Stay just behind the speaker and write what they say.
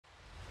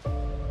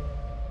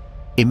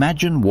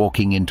Imagine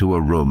walking into a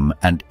room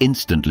and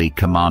instantly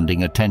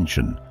commanding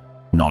attention,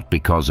 not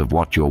because of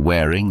what you're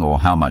wearing or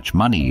how much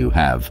money you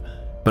have,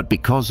 but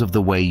because of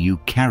the way you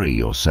carry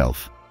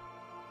yourself.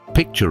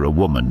 Picture a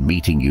woman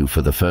meeting you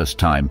for the first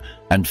time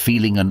and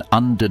feeling an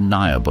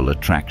undeniable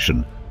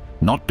attraction,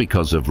 not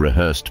because of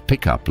rehearsed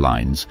pickup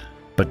lines,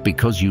 but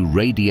because you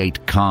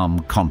radiate calm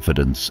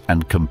confidence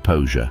and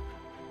composure.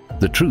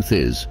 The truth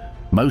is,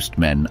 most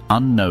men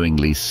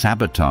unknowingly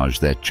sabotage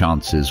their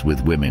chances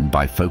with women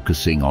by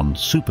focusing on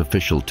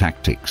superficial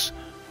tactics,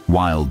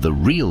 while the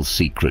real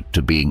secret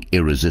to being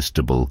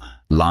irresistible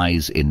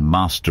lies in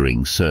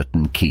mastering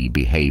certain key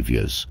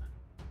behaviors.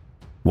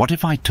 What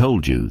if I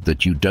told you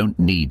that you don't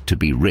need to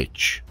be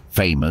rich,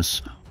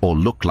 famous, or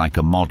look like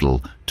a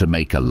model to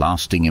make a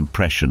lasting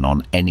impression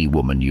on any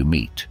woman you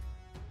meet?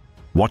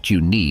 What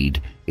you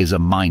need is a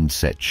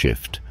mindset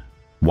shift,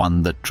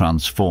 one that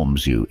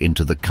transforms you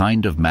into the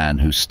kind of man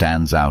who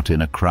stands out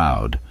in a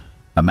crowd,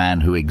 a man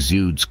who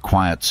exudes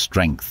quiet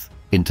strength,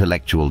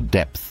 intellectual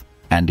depth,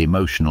 and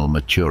emotional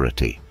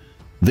maturity.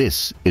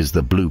 This is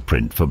the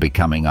blueprint for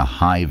becoming a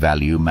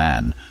high-value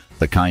man,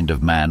 the kind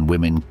of man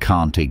women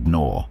can't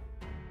ignore.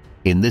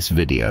 In this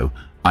video,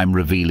 I'm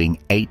revealing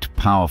 8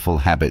 powerful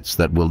habits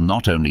that will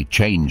not only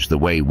change the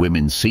way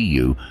women see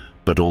you,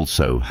 but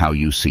also how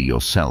you see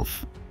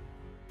yourself.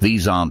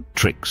 These aren't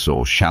tricks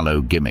or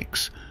shallow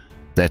gimmicks.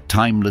 They're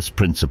timeless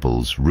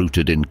principles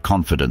rooted in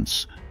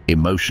confidence,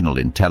 emotional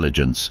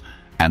intelligence,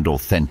 and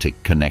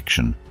authentic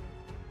connection.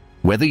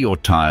 Whether you're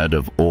tired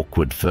of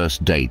awkward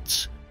first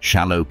dates,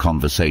 shallow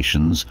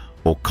conversations,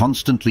 or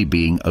constantly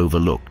being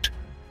overlooked,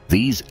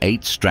 these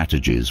 8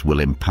 strategies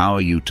will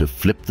empower you to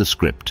flip the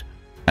script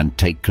and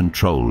take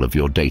control of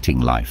your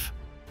dating life.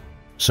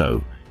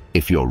 So,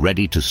 if you're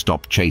ready to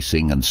stop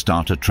chasing and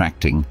start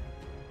attracting,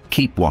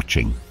 keep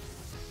watching.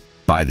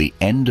 By the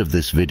end of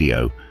this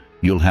video,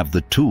 you'll have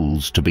the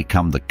tools to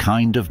become the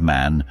kind of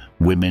man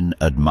women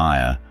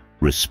admire,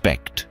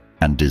 respect,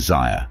 and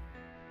desire.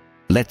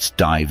 Let's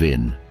dive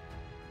in.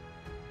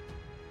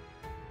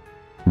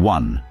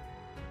 1.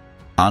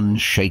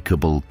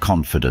 Unshakable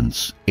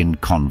confidence in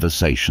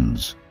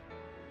conversations.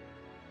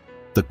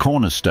 The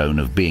cornerstone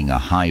of being a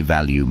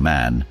high-value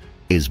man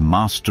is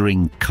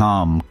mastering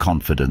calm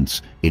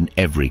confidence in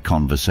every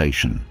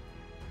conversation.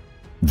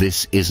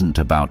 This isn't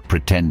about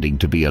pretending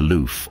to be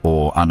aloof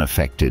or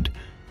unaffected.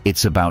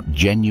 It's about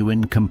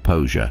genuine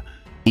composure,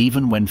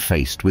 even when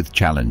faced with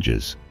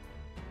challenges.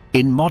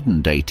 In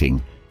modern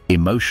dating,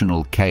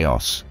 emotional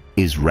chaos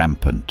is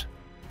rampant,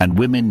 and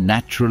women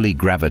naturally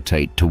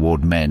gravitate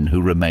toward men who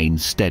remain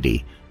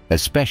steady,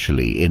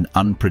 especially in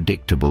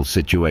unpredictable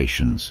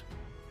situations.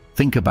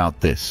 Think about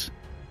this.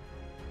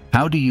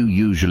 How do you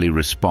usually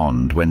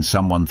respond when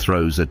someone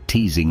throws a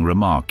teasing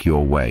remark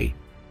your way?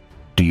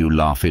 Do you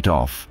laugh it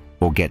off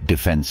or get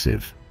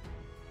defensive?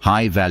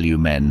 High-value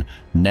men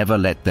never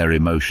let their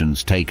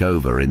emotions take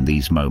over in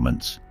these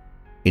moments.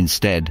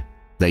 Instead,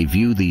 they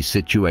view these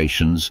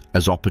situations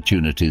as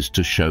opportunities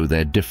to show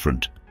they're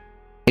different.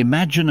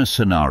 Imagine a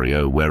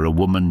scenario where a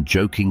woman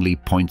jokingly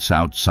points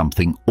out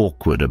something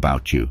awkward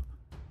about you.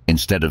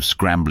 Instead of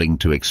scrambling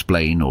to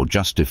explain or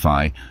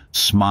justify,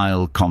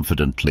 smile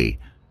confidently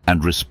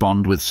and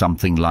respond with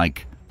something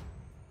like,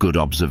 "Good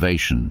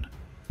observation.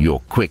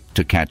 You're quick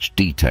to catch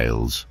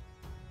details."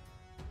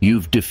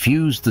 You've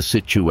diffused the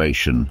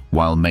situation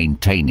while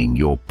maintaining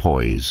your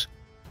poise.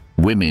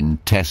 Women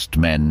test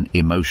men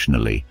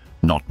emotionally,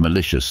 not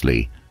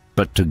maliciously,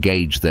 but to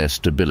gauge their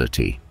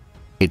stability.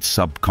 It's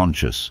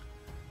subconscious.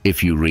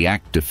 If you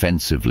react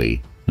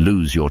defensively,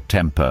 lose your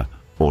temper,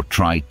 or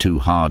try too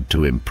hard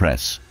to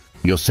impress,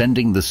 you're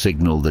sending the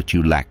signal that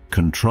you lack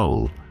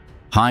control.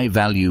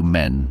 High-value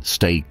men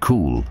stay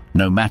cool,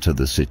 no matter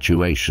the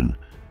situation.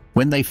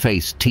 When they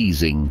face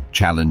teasing,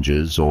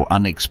 challenges, or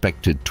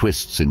unexpected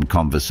twists in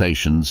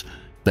conversations,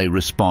 they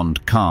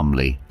respond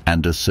calmly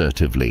and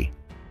assertively.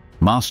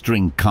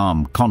 Mastering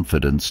calm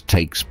confidence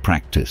takes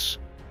practice.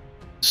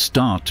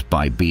 Start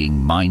by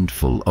being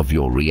mindful of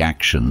your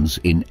reactions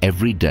in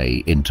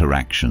everyday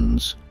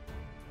interactions.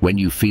 When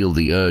you feel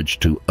the urge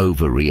to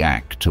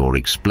overreact or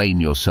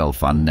explain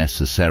yourself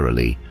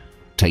unnecessarily,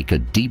 take a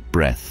deep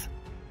breath,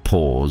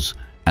 pause,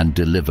 and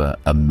deliver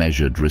a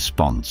measured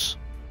response.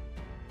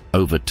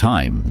 Over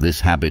time,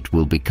 this habit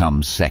will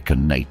become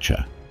second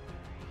nature.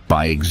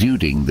 By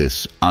exuding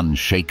this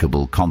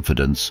unshakable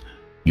confidence,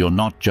 you're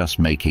not just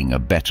making a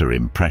better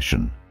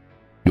impression.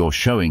 You're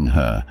showing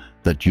her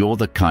that you're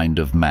the kind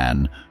of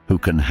man who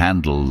can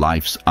handle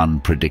life's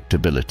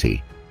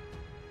unpredictability.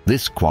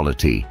 This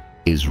quality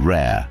is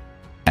rare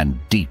and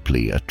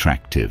deeply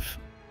attractive.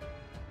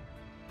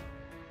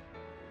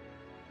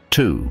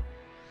 2.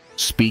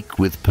 Speak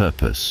with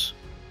purpose,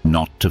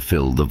 not to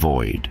fill the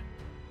void.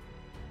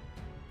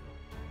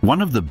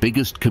 One of the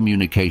biggest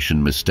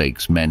communication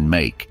mistakes men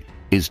make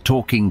is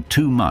talking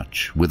too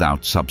much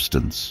without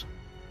substance.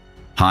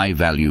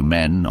 High-value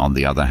men, on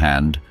the other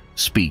hand,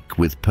 speak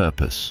with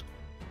purpose.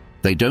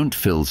 They don't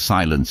fill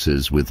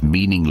silences with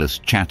meaningless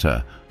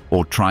chatter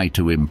or try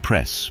to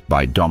impress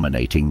by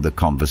dominating the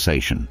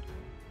conversation.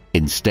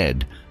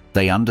 Instead,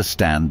 they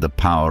understand the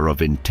power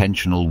of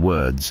intentional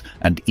words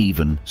and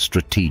even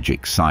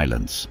strategic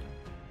silence.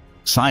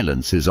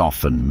 Silence is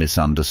often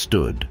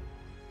misunderstood.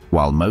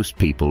 While most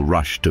people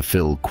rush to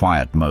fill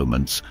quiet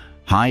moments,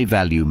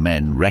 high-value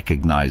men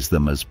recognize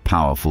them as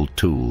powerful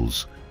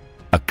tools.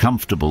 A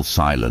comfortable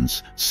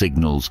silence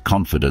signals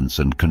confidence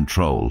and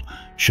control,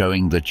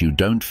 showing that you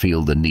don't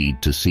feel the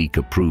need to seek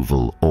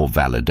approval or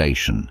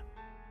validation.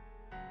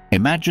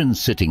 Imagine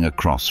sitting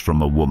across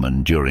from a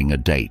woman during a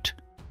date.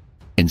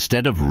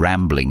 Instead of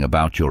rambling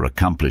about your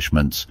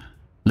accomplishments,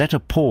 let a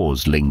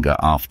pause linger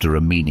after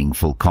a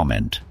meaningful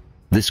comment.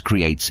 This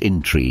creates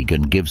intrigue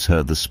and gives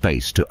her the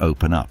space to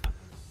open up.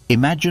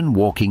 Imagine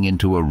walking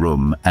into a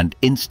room and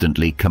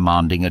instantly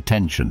commanding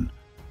attention,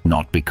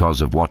 not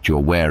because of what you're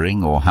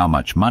wearing or how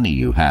much money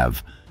you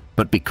have,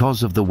 but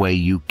because of the way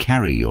you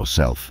carry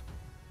yourself.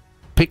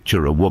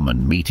 Picture a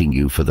woman meeting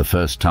you for the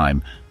first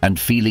time and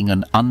feeling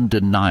an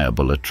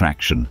undeniable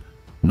attraction,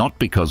 not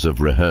because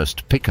of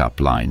rehearsed pickup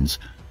lines,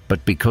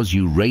 but because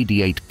you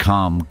radiate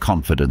calm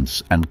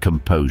confidence and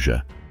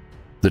composure.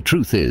 The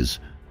truth is,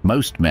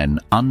 most men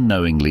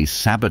unknowingly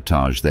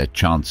sabotage their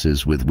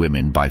chances with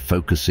women by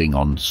focusing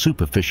on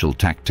superficial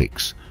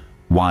tactics,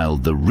 while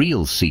the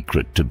real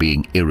secret to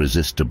being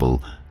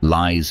irresistible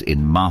lies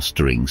in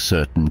mastering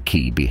certain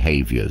key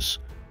behaviors.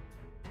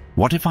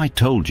 What if I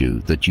told you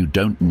that you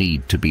don't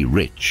need to be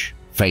rich,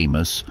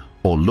 famous,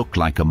 or look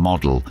like a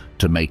model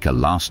to make a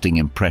lasting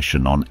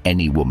impression on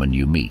any woman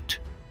you meet?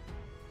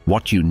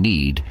 What you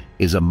need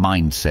is a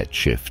mindset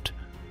shift,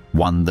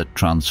 one that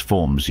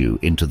transforms you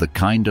into the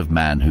kind of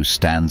man who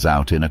stands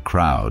out in a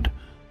crowd,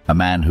 a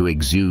man who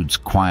exudes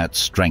quiet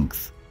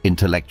strength,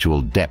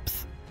 intellectual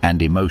depth,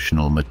 and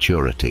emotional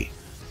maturity.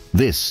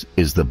 This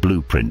is the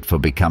blueprint for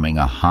becoming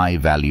a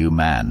high-value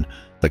man,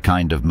 the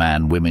kind of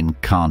man women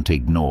can't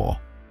ignore.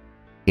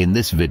 In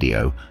this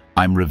video,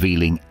 I'm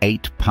revealing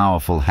 8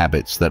 powerful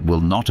habits that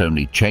will not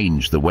only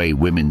change the way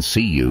women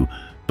see you,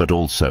 but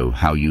also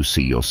how you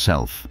see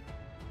yourself.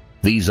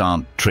 These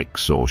aren't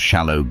tricks or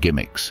shallow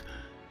gimmicks.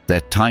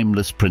 They're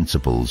timeless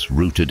principles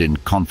rooted in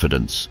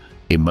confidence,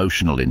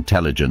 emotional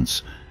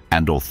intelligence,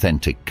 and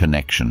authentic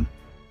connection.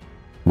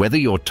 Whether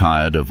you're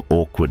tired of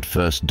awkward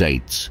first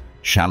dates,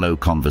 shallow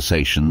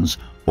conversations,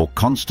 or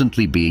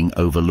constantly being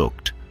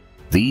overlooked,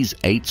 these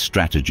 8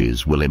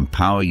 strategies will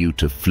empower you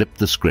to flip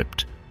the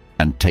script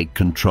and take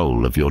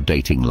control of your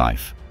dating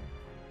life.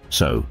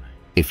 So,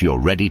 if you're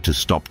ready to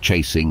stop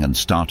chasing and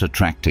start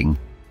attracting,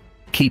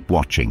 keep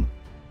watching.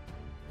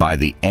 By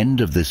the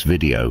end of this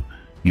video,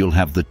 you'll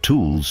have the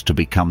tools to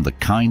become the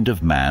kind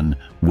of man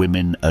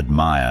women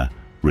admire,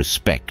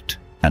 respect,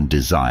 and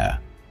desire.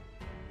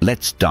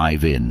 Let's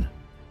dive in.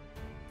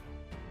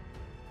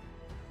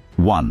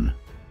 1.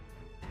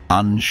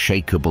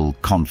 Unshakable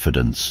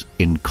confidence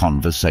in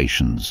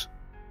conversations.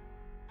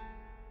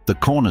 The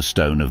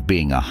cornerstone of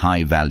being a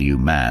high-value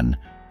man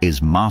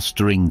is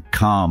mastering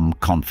calm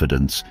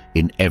confidence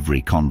in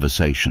every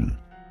conversation.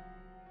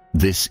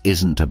 This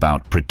isn't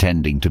about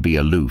pretending to be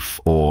aloof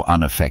or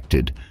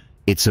unaffected.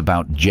 It's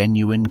about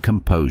genuine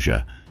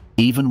composure,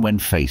 even when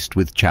faced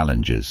with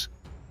challenges.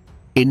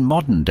 In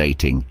modern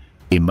dating,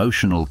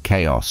 emotional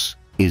chaos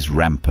is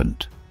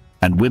rampant,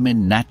 and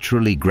women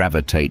naturally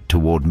gravitate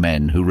toward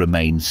men who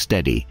remain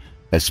steady,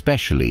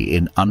 especially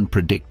in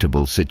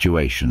unpredictable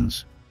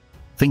situations.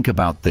 Think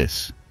about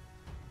this.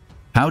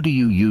 How do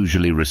you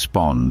usually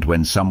respond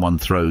when someone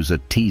throws a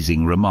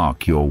teasing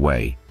remark your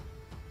way?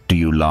 Do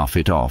you laugh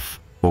it off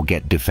or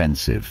get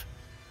defensive?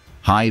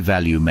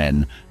 High-value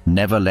men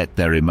never let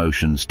their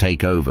emotions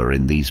take over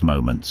in these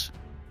moments.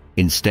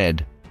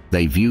 Instead,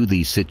 they view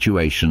these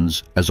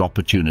situations as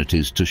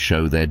opportunities to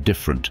show they're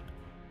different.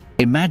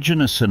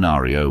 Imagine a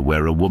scenario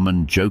where a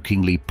woman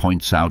jokingly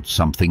points out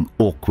something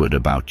awkward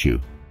about you.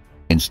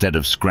 Instead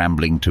of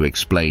scrambling to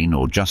explain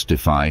or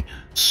justify,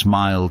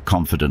 smile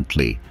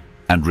confidently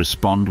and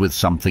respond with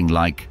something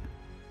like,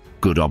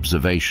 "Good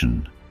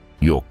observation.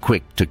 You're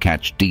quick to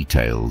catch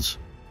details."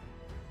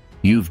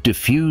 You've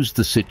diffused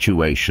the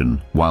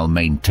situation while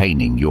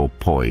maintaining your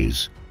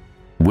poise.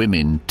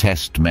 Women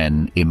test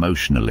men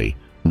emotionally,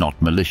 not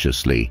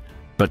maliciously,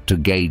 but to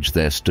gauge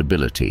their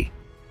stability.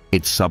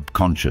 It's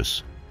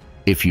subconscious.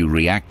 If you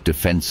react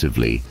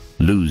defensively,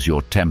 lose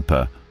your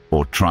temper,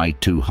 or try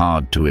too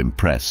hard to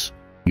impress,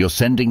 you're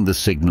sending the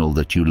signal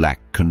that you lack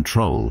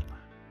control.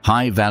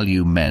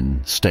 High-value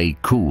men stay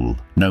cool,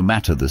 no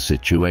matter the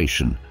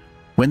situation.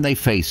 When they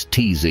face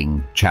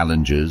teasing,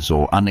 challenges,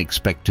 or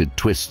unexpected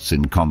twists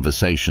in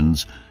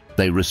conversations,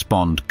 they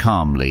respond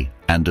calmly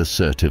and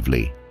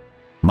assertively.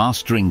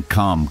 Mastering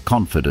calm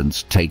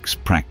confidence takes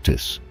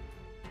practice.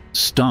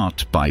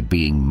 Start by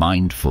being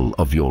mindful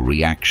of your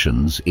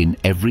reactions in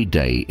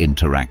everyday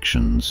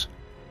interactions.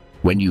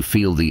 When you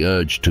feel the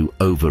urge to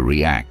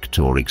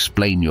overreact or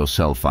explain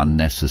yourself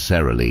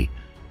unnecessarily,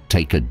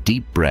 take a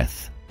deep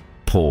breath,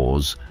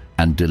 pause,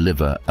 and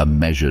deliver a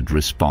measured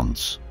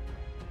response.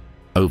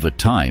 Over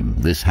time,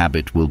 this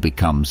habit will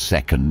become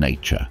second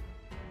nature.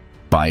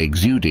 By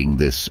exuding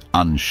this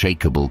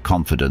unshakable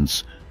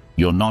confidence,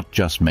 you're not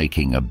just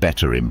making a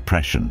better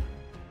impression.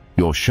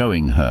 You're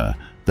showing her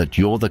that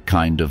you're the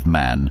kind of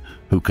man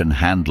who can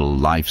handle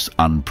life's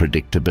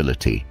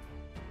unpredictability.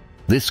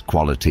 This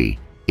quality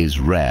is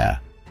rare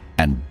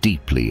and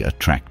deeply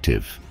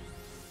attractive.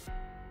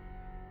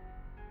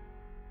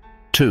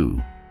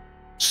 2.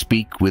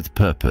 Speak with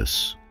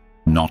purpose,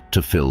 not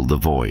to fill the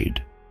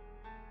void.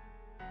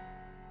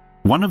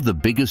 One of the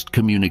biggest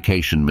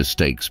communication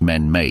mistakes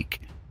men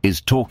make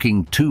is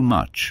talking too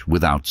much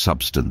without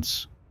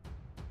substance.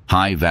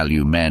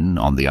 High-value men,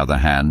 on the other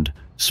hand,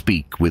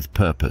 speak with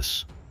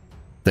purpose.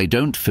 They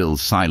don't fill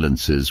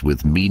silences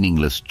with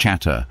meaningless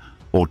chatter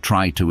or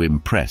try to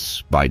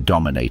impress by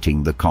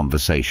dominating the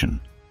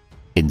conversation.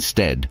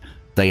 Instead,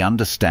 they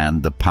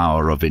understand the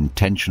power of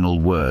intentional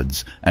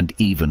words and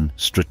even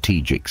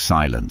strategic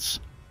silence.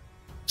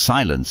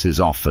 Silence is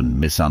often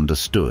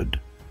misunderstood.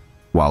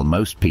 While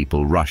most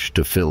people rush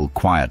to fill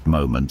quiet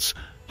moments,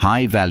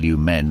 high-value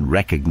men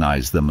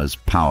recognize them as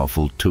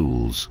powerful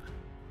tools.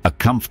 A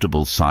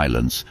comfortable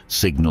silence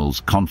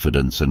signals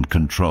confidence and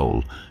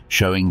control,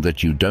 showing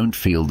that you don't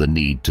feel the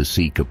need to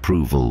seek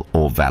approval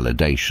or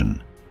validation.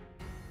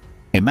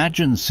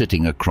 Imagine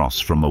sitting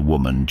across from a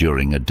woman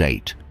during a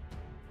date.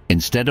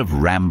 Instead of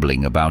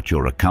rambling about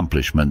your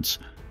accomplishments,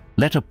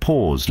 let a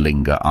pause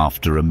linger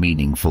after a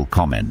meaningful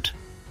comment.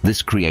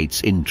 This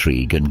creates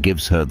intrigue and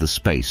gives her the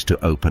space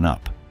to open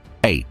up.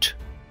 8.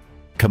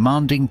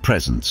 Commanding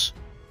presence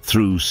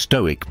through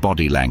Stoic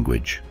body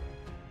language.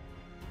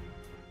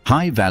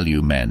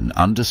 High-value men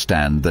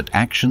understand that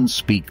actions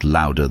speak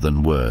louder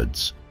than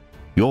words.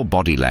 Your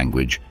body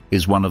language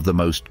is one of the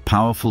most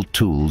powerful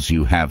tools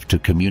you have to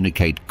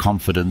communicate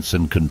confidence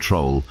and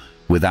control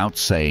without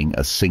saying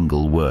a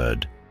single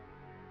word.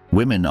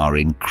 Women are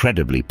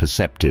incredibly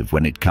perceptive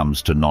when it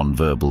comes to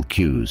nonverbal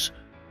cues.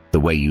 The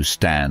way you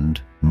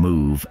stand,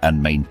 move,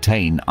 and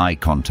maintain eye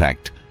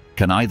contact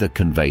can either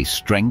convey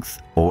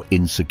strength or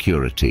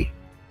insecurity.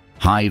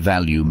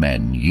 High-value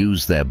men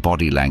use their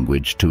body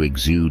language to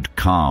exude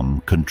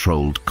calm,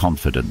 controlled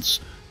confidence.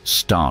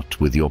 Start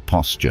with your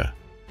posture.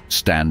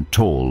 Stand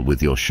tall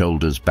with your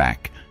shoulders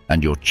back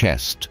and your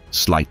chest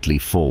slightly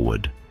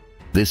forward.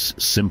 This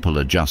simple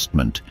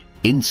adjustment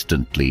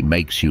instantly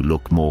makes you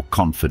look more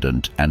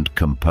confident and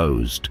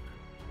composed.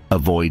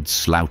 Avoid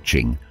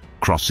slouching,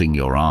 crossing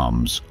your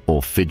arms,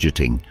 or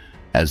fidgeting,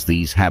 as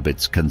these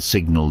habits can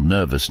signal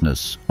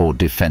nervousness or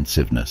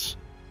defensiveness.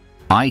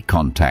 Eye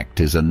contact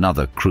is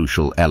another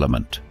crucial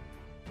element.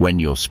 When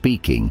you're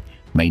speaking,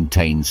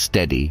 maintain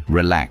steady,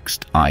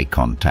 relaxed eye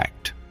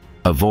contact.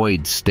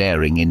 Avoid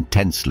staring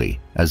intensely,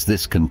 as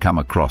this can come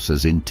across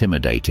as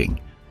intimidating,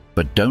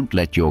 but don't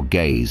let your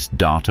gaze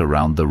dart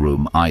around the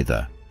room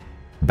either.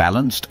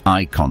 Balanced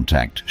eye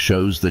contact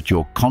shows that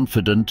you're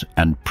confident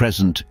and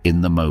present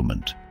in the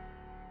moment.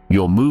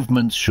 Your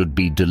movements should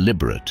be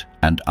deliberate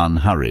and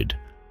unhurried.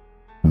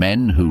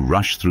 Men who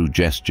rush through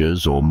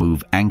gestures or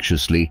move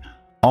anxiously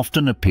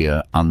often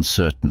appear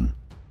uncertain.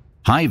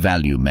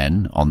 High-value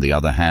men, on the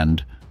other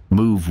hand,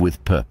 move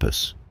with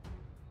purpose.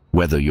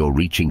 Whether you're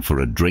reaching for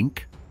a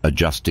drink,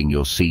 adjusting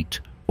your seat,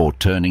 or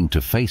turning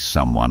to face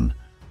someone,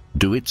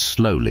 do it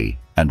slowly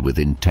and with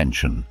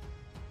intention.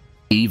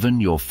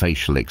 Even your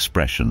facial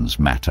expressions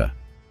matter.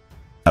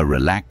 A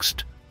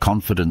relaxed,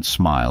 confident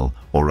smile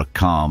or a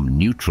calm,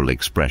 neutral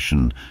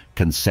expression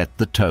can set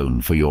the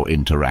tone for your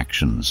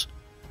interactions.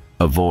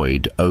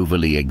 Avoid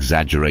overly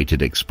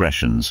exaggerated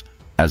expressions,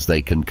 as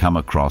they can come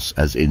across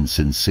as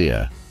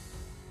insincere.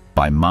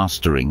 By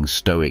mastering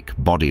Stoic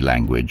body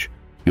language,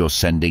 you're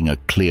sending a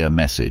clear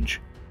message.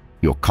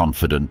 You're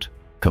confident,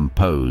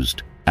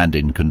 composed, and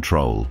in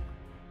control.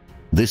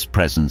 This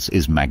presence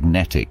is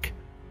magnetic,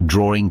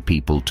 drawing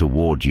people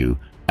toward you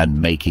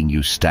and making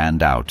you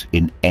stand out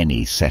in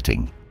any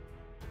setting.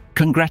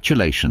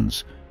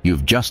 Congratulations!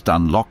 You've just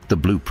unlocked the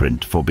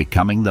blueprint for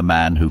becoming the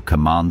man who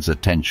commands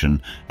attention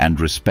and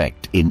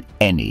respect in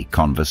any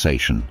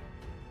conversation.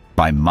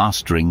 By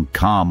mastering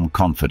calm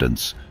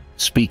confidence,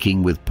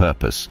 speaking with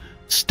purpose,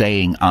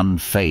 staying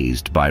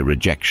unfazed by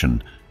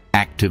rejection,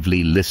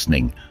 actively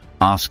listening,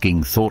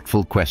 asking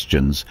thoughtful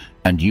questions,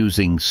 and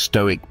using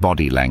Stoic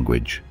body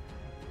language,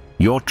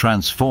 you're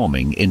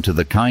transforming into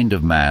the kind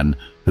of man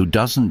who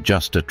doesn't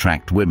just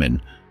attract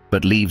women,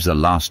 but leaves a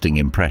lasting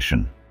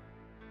impression.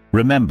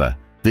 Remember,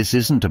 this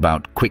isn't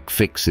about quick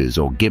fixes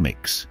or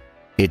gimmicks.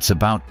 It's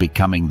about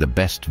becoming the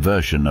best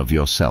version of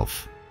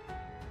yourself.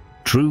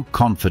 True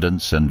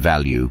confidence and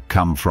value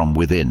come from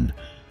within,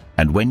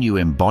 and when you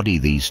embody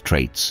these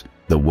traits,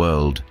 the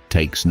world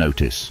takes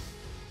notice.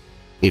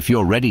 If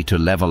you're ready to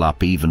level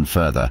up even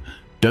further,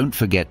 don't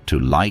forget to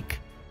like,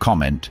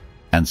 comment,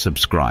 and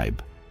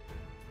subscribe.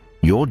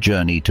 Your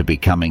journey to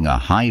becoming a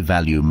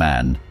high-value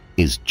man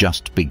is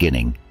just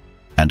beginning,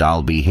 and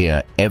I'll be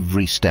here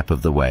every step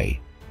of the way.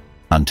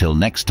 Until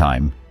next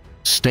time,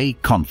 stay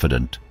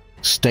confident,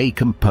 stay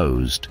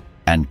composed,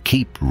 and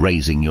keep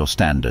raising your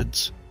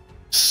standards.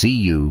 See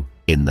you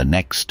in the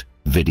next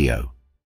video.